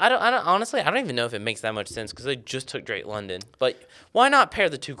 sense? I don't. Honestly, I don't even know if it makes that much sense because they just took Drake London. But why not pair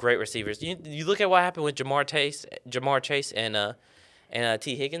the two great receivers? You look at what happened with Jamar Chase, and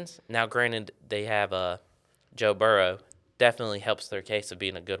T Higgins. Now, granted, they have Joe Burrow. Definitely helps their case of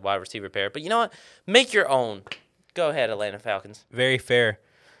being a good wide receiver pair. But you know what? Make your own. Go ahead, Atlanta Falcons. Very fair.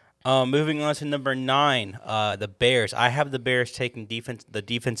 Moving on to number 9, the Bears. I have the Bears taking the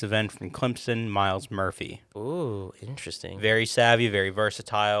defensive end from Clemson, Miles Murphy. Ooh, interesting. Very savvy, very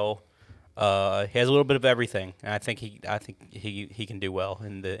versatile. He has a little bit of everything, and I think he can do well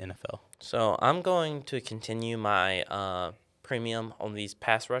in the NFL. So I'm going to continue my premium on these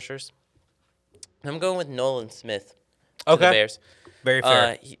pass rushers. I'm going with Nolan Smith to the Bears. Very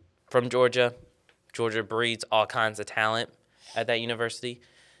fair. From Georgia. Georgia breeds all kinds of talent at that university.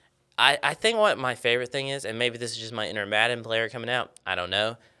 I think what my favorite thing is, and maybe this is just my inner Madden player coming out, I don't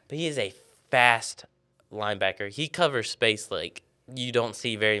know, but he is a fast linebacker. He covers space like you don't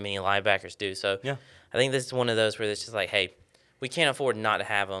see very many linebackers do. So Yeah. I think this is one of those where it's just like, hey, we can't afford not to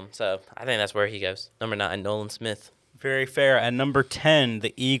have him. So I think that's where he goes. Number 9, Nolan Smith. Very fair. At number 10,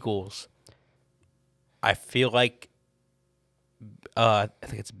 the Eagles. I feel like I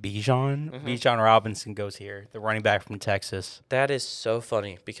think it's Bijan. Mm-hmm. Bijan Robinson goes here, the running back from Texas. That is so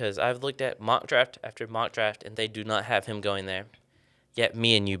funny because I've looked at mock draft after mock draft, and they do not have him going there. Yet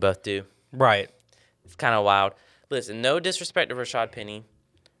me and you both do. Right. It's kind of wild. Listen, no disrespect to Rashad Penny.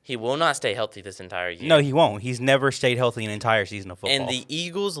 He will not stay healthy this entire year. No, he won't. He's never stayed healthy an entire season of football. And the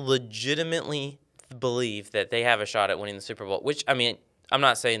Eagles legitimately believe that they have a shot at winning the Super Bowl, which, I mean, I'm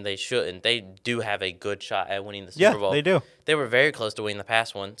not saying they shouldn't. They do have a good shot at winning the Super Bowl. They do. They were very close to winning the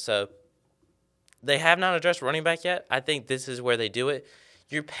past one. So they have not addressed running back yet. I think this is where they do it.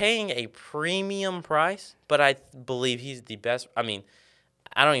 You're paying a premium price, but I believe he's the best. I mean,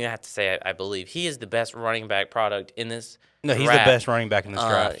 I don't even have to say I believe. He is the best running back product in this No, he's draft. the best running back in this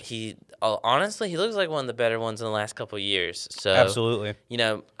draft. Honestly, he looks like one of the better ones in the last couple of years. So Absolutely. You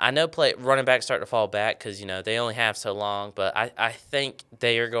know, I know running backs start to fall back because, you know, they only have so long. But I think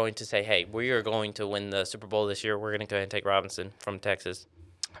they are going to say, hey, we are going to win the Super Bowl this year. We're going to go ahead and take Robinson from Texas.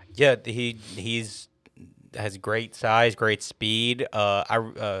 Yeah, he's has great size, great speed.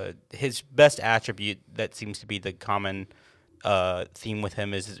 His best attribute that seems to be the common theme with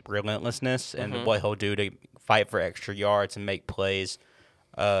him is his relentlessness and what he'll do to fight for extra yards and make plays.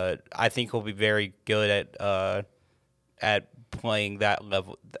 I think he'll be very good at playing that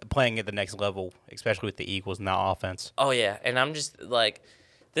level, playing at the next level, especially with the Eagles in that offense. Oh, yeah. And I'm just like,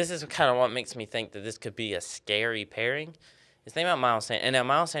 this is kind of what makes me think that this could be a scary pairing. Is think about Miles Sanders. And now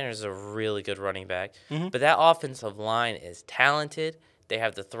Miles Sanders is a really good running back. But that offensive line is talented. They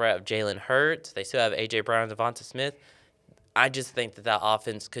have the threat of Jalen Hurts. They still have A.J. Brown and Devonta Smith. I just think that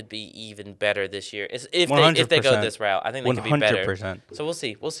offense could be even better this year. If they go this route, I think they could be better. 100%. So we'll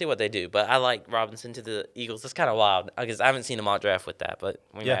see. We'll see what they do. But I like Robinson to the Eagles. It's kind of wild because I haven't seen a mock draft with that, but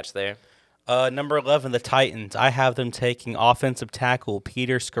we match there. Number 11, the Titans. I have them taking offensive tackle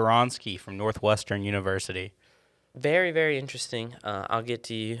Peter Skoronski from Northwestern University. Very, very interesting. I'll get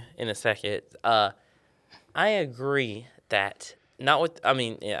to you in a second. I agree that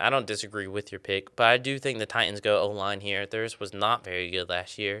I don't disagree with your pick, but I do think the Titans go O-line here. Theirs was not very good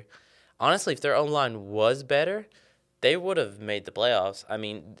last year. Honestly, if their O-line was better, they would have made the playoffs. I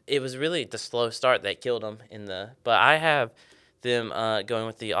mean, it was really the slow start that killed them but I have them going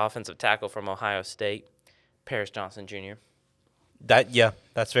with the offensive tackle from Ohio State, Paris Johnson Jr.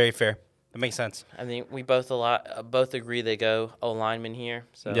 That's very fair. That makes sense. I think we both agree they go O-lineman here.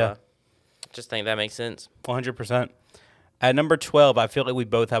 So just think that makes sense. 100%. At number 12, I feel like we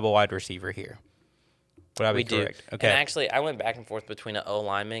both have a wide receiver here. Would I be correct? Do. Okay. And actually, I went back and forth between an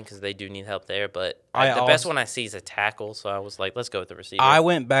O-lineman because they do need help there. But the best one I see is a tackle, so I was like, let's go with the receiver. I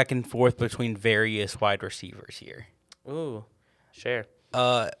went back and forth between various wide receivers here. Ooh, sure.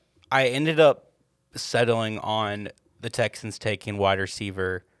 I ended up settling on the Texans taking wide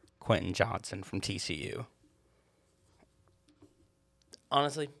receiver Quentin Johnson from TCU.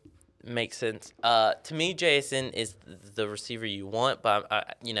 Honestly, makes sense. To me, Jason is the receiver you want, but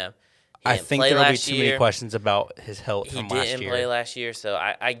I think there will be too many questions about his health from last year. He didn't play last year, so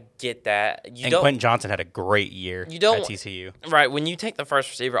I get that. Quentin Johnson had a great year at TCU. Right, when you take the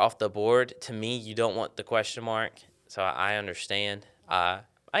first receiver off the board, to me, you don't want the question mark. So I understand. I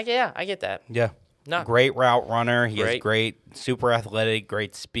get that. Yeah. No. Great route runner. He has great, super athletic,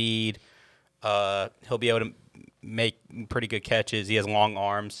 great speed. He'll be able to make pretty good catches. He has long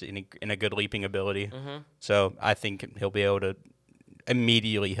arms and a good leaping ability. Mm-hmm. So I think he'll be able to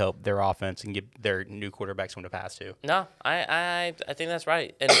immediately help their offense and give their new quarterback someone to pass to. No, I think that's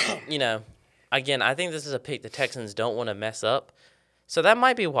right. And, again, I think this is a pick the Texans don't want to mess up. So that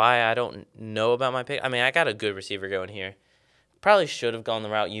might be why I don't know about my pick. I mean, I got a good receiver going here. Probably should have gone the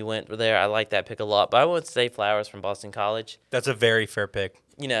route you went there. I like that pick a lot. But I would say Flowers from Boston College. That's a very fair pick.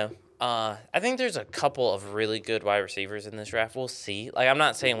 I think there's a couple of really good wide receivers in this draft. We'll see. Like, I'm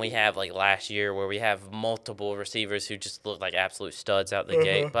not saying we have, like, last year where we have multiple receivers who just look like absolute studs out the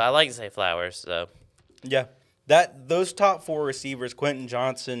gate. But I like to say Flowers, so. Yeah. Those top 4 receivers, Quentin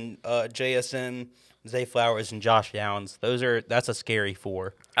Johnson, JSN, Zay Flowers, and Josh Downs, that's a scary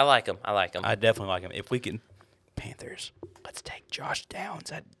 4. I like them. I definitely like them. If we can, Panthers, let's take Josh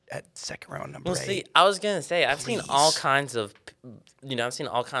Downs at second round number 8. See, I was gonna say I've seen all kinds of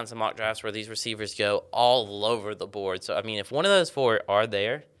mock drafts where these receivers go all over the board. So I mean, if one of those 4 are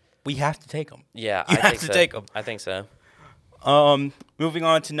there, we have to take them. Yeah, I have to take them. I think so. Moving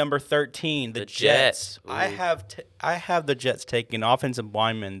on to number 13, the Jets. I have the Jets taking offensive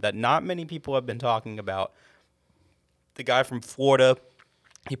lineman that not many people have been talking about. The guy from Florida,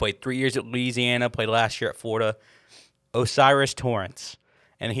 he played 3 years at Louisiana, played last year at Florida. Osiris Torrance.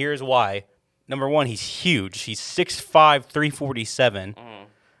 And here's why. Number 1, he's huge. He's 6'5", 347.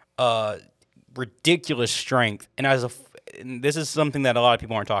 Ridiculous strength. And this is something that a lot of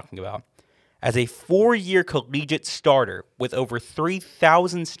people aren't talking about. As a 4-year collegiate starter with over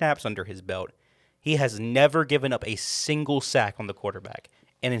 3,000 snaps under his belt, he has never given up a single sack on the quarterback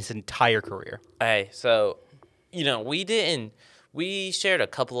in his entire career. Hey, so, we shared a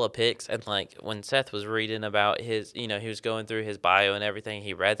couple of picks, and, like, when Seth was reading about his, he was going through his bio and everything,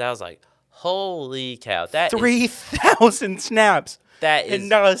 he read that, I was like, holy cow. 3,000 snaps. That is, and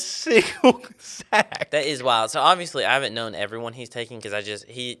not a single sack. That is wild. So obviously, I haven't known everyone he's taking because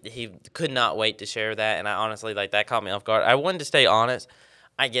he could not wait to share that, and I honestly that caught me off guard. I wanted to stay honest.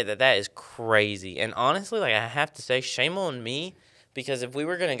 I get that is crazy, and honestly, I have to say, shame on me because if we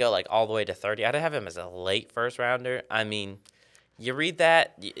were gonna go all the way to 30, I'd have him as a late first rounder. I mean, you read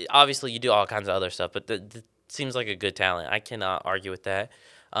that, obviously you do all kinds of other stuff, but that seems like a good talent. I cannot argue with that.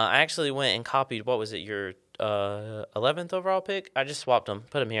 I actually went and copied. What was it? Your 11th overall pick. I just swapped him,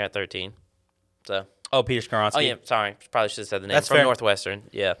 put him here at 13. So. Oh, Peter Skoronski. Oh yeah, sorry, probably should have said the name. That's from fair. Northwestern.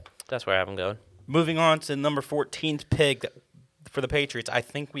 Yeah, that's where I have him going. Moving on to number 14th pick for the Patriots. I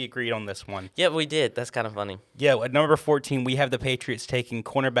think we agreed on this one. Yeah, we did. That's kind of funny. Yeah, at number 14, we have the Patriots taking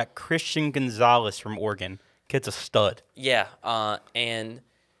cornerback Christian Gonzalez from Oregon. Kid's a stud. Yeah, and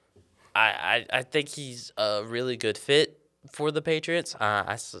I think he's a really good fit for the Patriots.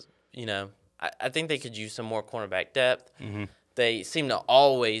 I think they could use some more cornerback depth. Mm-hmm. They seem to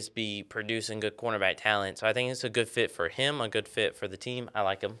always be producing good cornerback talent, so I think it's a good fit for him, a good fit for the team. I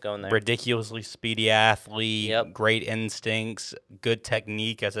like him going there. Ridiculously speedy athlete, Yep. Great instincts, good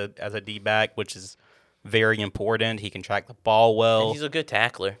technique as a D-back, which is very important. He can track the ball well. And he's a good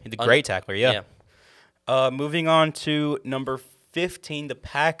tackler. He's a great tackler, yeah. Moving on to number 15, the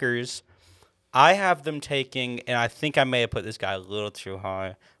Packers. I have them taking, and I think I may have put this guy a little too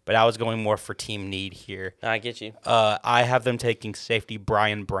high, but I was going more for team need here. I get you. I have them taking safety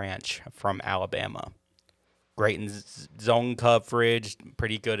Brian Branch from Alabama. Great in zone coverage,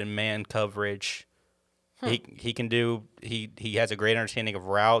 pretty good in man coverage. He can do. He has a great understanding of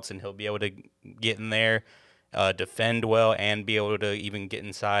routes, and he'll be able to get in there, defend well, and be able to even get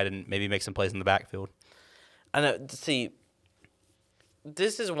inside and maybe make some plays in the backfield. I know. See,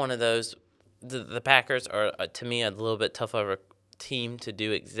 this is one of those. The Packers are, to me, a little bit tough of a team to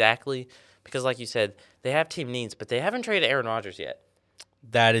do exactly because, like you said, they have team needs, but they haven't traded Aaron Rodgers yet.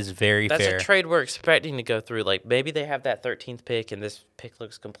 That is very fair. That's a trade we're expecting to go through. Maybe they have that 13th pick, and this pick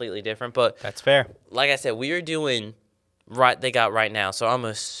looks completely different. But that's fair. Like I said, we are doing right. They got right now, so I'm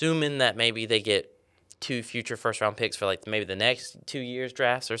assuming that maybe they get 2 future first-round picks for maybe the next 2 years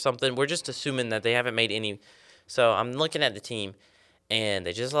drafts or something. We're just assuming that they haven't made any. So I'm looking at the team. And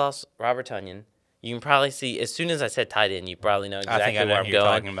they just lost Robert Tonyan. You can probably see, as soon as I said tight end, you probably know exactly where I'm going.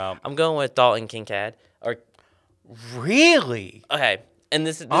 Talking about. I'm going with Dalton Kincaid. Really? Okay. And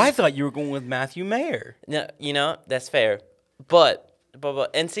this I thought you were going with Matthew Mayer. No, that's fair. But,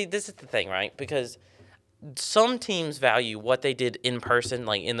 and see, this is the thing, right? Because some teams value what they did in person,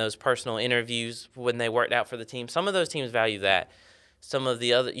 in those personal interviews when they worked out for the team. Some of those teams value that. Some of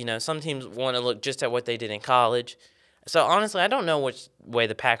the other, some teams want to look just at what they did in college. So, honestly, I don't know which way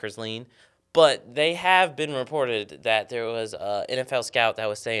the Packers lean, but they have been reported that there was an NFL scout that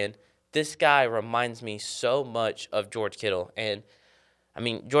was saying, this guy reminds me so much of George Kittle. And, I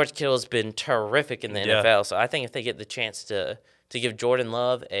mean, George Kittle has been terrific in the NFL, so I think if they get the chance to give Jordan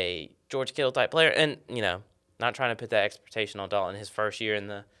Love a George Kittle-type player, and, not trying to put that expectation on Dalton his first year in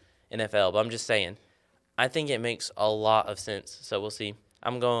the NFL, but I'm just saying, I think it makes a lot of sense. So, we'll see.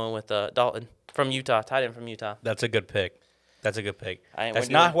 I'm going with Dalton. From Utah, tight end from Utah. That's a good pick. That's a good pick. All That's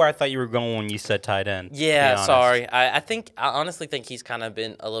not where I thought you were going when you said tight end. Yeah, sorry. I honestly think he's kind of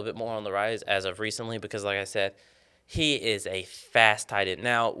been a little bit more on the rise as of recently because, like I said, he is a fast tight end.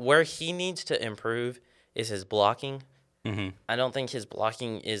 Now, where he needs to improve is his blocking. Mm-hmm. I don't think his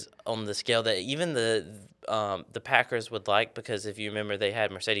blocking is on the scale that even the Packers would like because if you remember, they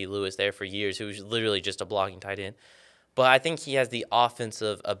had Mercedes Lewis there for years, who was literally just a blocking tight end. But I think he has the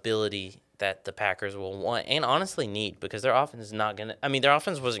offensive ability that the Packers will want and honestly need because their offense is not going to – I mean, their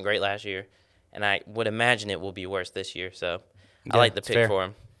offense wasn't great last year, and I would imagine it will be worse this year. So I like the pick for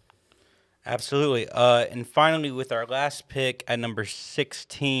him. Absolutely. And finally, with our last pick at number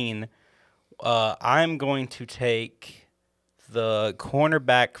 16, I'm going to take the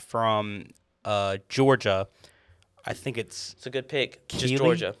cornerback from Georgia. I think it's a good pick. Just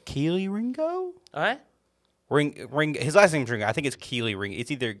Georgia. Keely Ringo? All right. Ring. His last name's Ringo. I think it's Keely Ringo.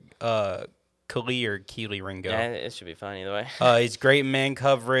 It's either Keely or Keely Ringo. Yeah, it should be fun either way. He's great in man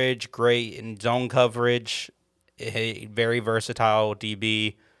coverage, great in zone coverage, very versatile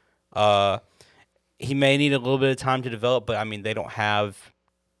DB. He may need a little bit of time to develop, but I mean they don't have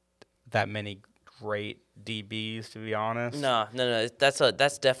that many great DBs to be honest. No.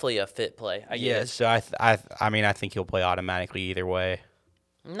 That's definitely a fit play. I get it. So I mean I think he'll play automatically either way.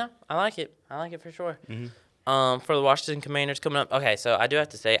 No, I like it. I like it for sure. Mm-hmm. For the Washington Commanders coming up. Okay, so I do have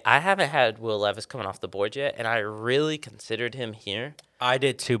to say I haven't had Will Levis coming off the board yet, and I really considered him here. I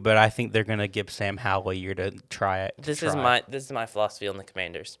did too, but I think they're gonna give Sam Howell a year to try it. This is my philosophy on the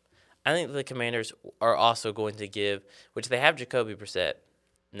Commanders. I think the Commanders are also going to give, which they have Jacoby Brissett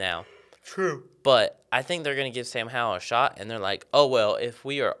now. True. But I think they're going to give Sam Howell a shot, and they're like, oh, well, if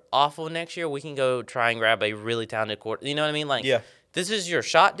we are awful next year, we can go try and grab a really talented quarterback. You know what I mean? Like, yeah. This is your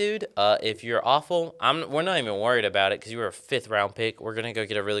shot, dude. If you're awful, we're not even worried about it because you were a 5th-round pick. We're going to go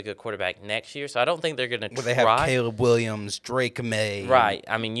get a really good quarterback next year. So I don't think they're going to try. They have Caleb Williams, Drake May. Right.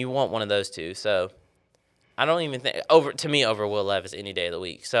 I mean, you want one of those two. So I don't even think over Will Levis any day of the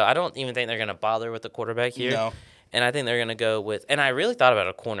week. So I don't even think they're going to bother with the quarterback here. No. And I think they're going to go with – and I really thought about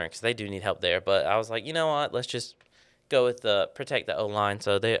a corner because they do need help there. But I was like, you know what? Let's just go with protect the O-line.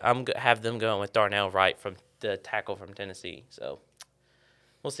 So I'm have them going with Darnell Wright from the tackle from Tennessee. So –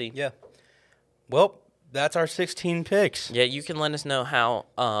 we'll see. Yeah. Well, that's our 16 picks. Yeah, you can let us know how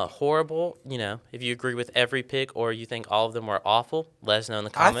horrible, if you agree with every pick or you think all of them were awful. Let us know in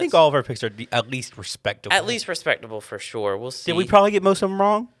the comments. I think all of our picks are at least respectable. At least respectable for sure. We'll see. Did we probably get most of them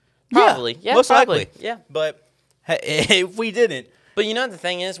wrong? Probably. Yeah, most probably. likely. Yeah. But if we didn't. But the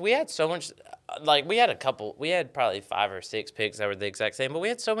thing is, we had so much, we had probably 5 or 6 picks that were the exact same, but we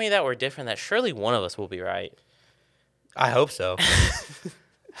had so many that were different that surely one of us will be right. I hope so.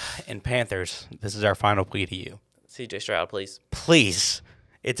 And Panthers, this is our final plea to you. CJ Stroud, please. Please.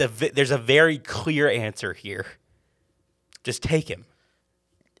 There's a very clear answer here. Just take him.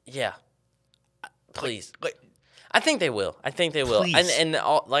 Yeah. Please. I think they will. Please. And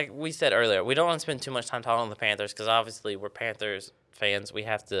like we said earlier, we don't want to spend too much time talking on the Panthers because obviously we're Panthers fans. We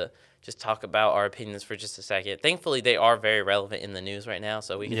have to just talk about our opinions for just a second. Thankfully, they are very relevant in the news right now,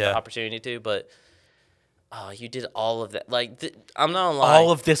 so we get the opportunity to, but you did all of that. I'm not gonna lie.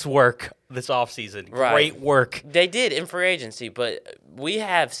 All of this work this offseason. Right. Great work. They did in free agency, but we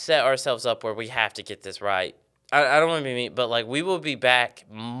have set ourselves up where we have to get this right. I don't want to be mean, but we will be back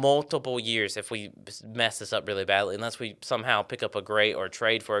multiple years if we mess this up really badly, unless we somehow pick up a great or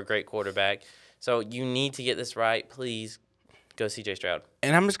trade for a great quarterback. So you need to get this right. Please go CJ Stroud.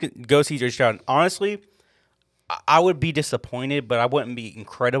 And I'm just going to go CJ Stroud. Honestly, I would be disappointed, but I wouldn't be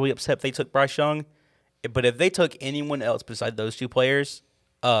incredibly upset if they took Bryce Young. But if they took anyone else besides those two players,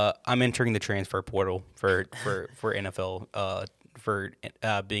 I'm entering the transfer portal for NFL for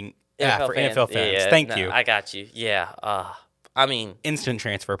being for NFL fans. Yeah, Thank you. I got you. Yeah. I mean, instant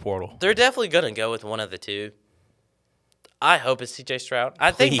transfer portal. They're definitely gonna go with one of the two. I hope it's CJ Stroud.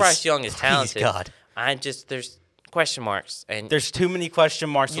 I think Bryce Young is talented. God. There's question marks and there's too many question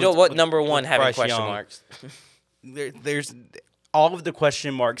marks. You know what? Number one having Bryce question Young. marks. There's all of the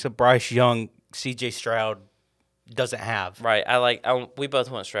question marks of Bryce Young. CJ Stroud doesn't have. Right. We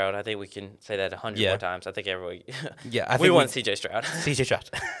both want Stroud. I think we can say that 100 more times. I think everybody. Yeah. We want CJ Stroud. CJ Stroud.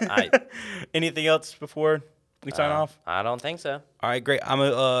 All right. Anything else before we sign off? I don't think so. All right, great. I'm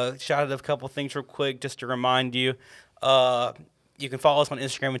going to shout out a couple things real quick just to remind you. You can follow us on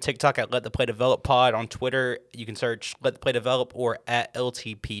Instagram and TikTok at Let the Play Develop Pod. On Twitter, you can search Let the Play Develop or at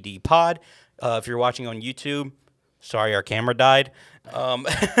LTPD Pod. If you're watching on YouTube, sorry, our camera died.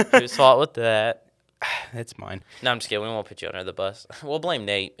 Whose fault with that? It's mine. No, I'm just kidding. We won't put you under the bus. We'll blame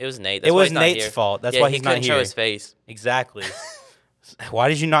Nate. It was Nate. It was Nate's fault. That's why he's not here. He couldn't show his face. Exactly. Why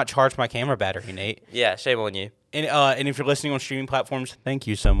did you not charge my camera battery, Nate? Yeah, shame on you. And if you're listening on streaming platforms, thank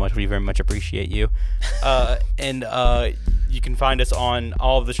you so much. We very much appreciate you. And you can find us on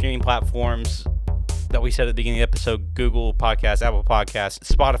all of the streaming platforms that we said at the beginning of the episode: Google Podcasts, Apple Podcasts,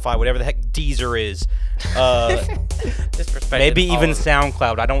 Spotify, whatever the heck Deezer is. Maybe even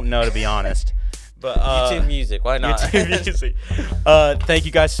SoundCloud. I don't know, to be honest. But YouTube Music, why not? YouTube Music. Thank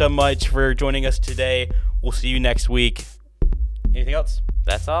you guys so much for joining us today. We'll see you next week. Anything else?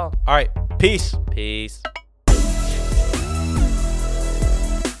 That's all. All right. Peace. Peace.